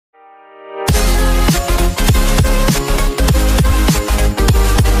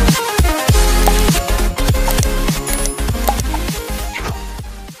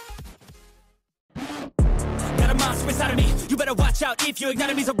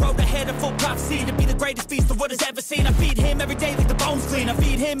road ahead of full prophecy to be the greatest beast the world has ever seen. I feed him every day like the bones clean. I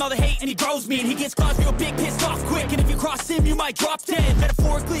feed him all the hate and he grows me. And he gets claws real big, pissed off quick. And if you cross him, you might drop dead.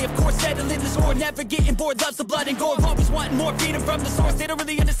 Metaphorically, of course, settling the score. Never getting bored, loves the blood and gore. Always wanting more freedom from the source. They don't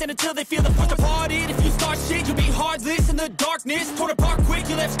really understand until they feel the force to part it. If you start shit, you'll be heartless in the darkness. Torn apart quick,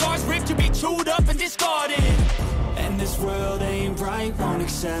 you left scars ripped. You'll be chewed up and discarded. And this world ain't right, won't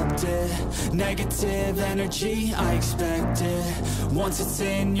accept it. Negative energy, I expect it. Once it's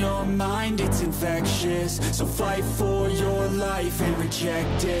in your mind, it's infectious. So fight for your life and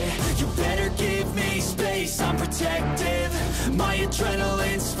reject it. You better give me space, I'm protective. My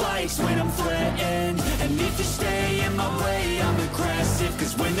adrenaline spikes when I'm threatened. And if you stay in my way, I'm aggressive.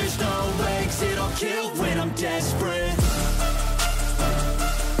 Cause when there's no exit, I'll kill when I'm desperate.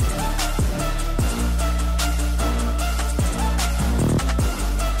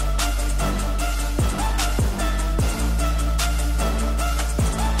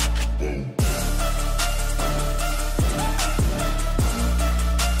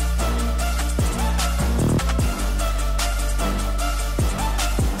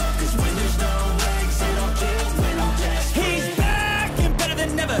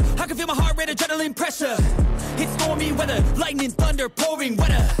 Adrenaline pressure, it's stormy weather, lightning, thunder, pouring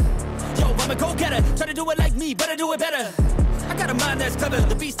weather. Yo, I'm a go-getter, try to do it like me, but I do it better. I got a mind that's clever,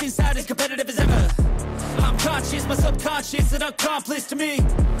 the beast inside is competitive as ever. I'm conscious, my subconscious, an accomplice to me.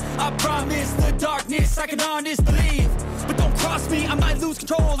 I promise the darkness, I can honest believe. But don't cross me, I might lose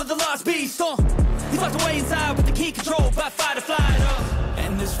control of the lost beast. He's locked away inside with the key controlled by fight or flight.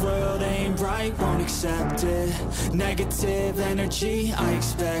 And this world ain't right, won't accept it. Negative energy, I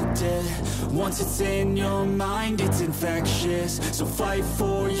expect it. Once it's in your mind, it's infectious. So fight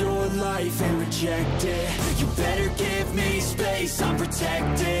for your life and reject it. You better give me space, I'm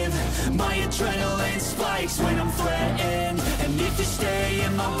protective. My adrenaline spikes when I'm threatened. And if you stay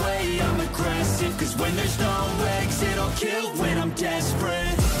in my way, I'm aggressive. Cause when there's no exit, I'll kill when I'm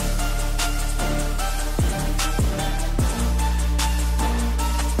desperate.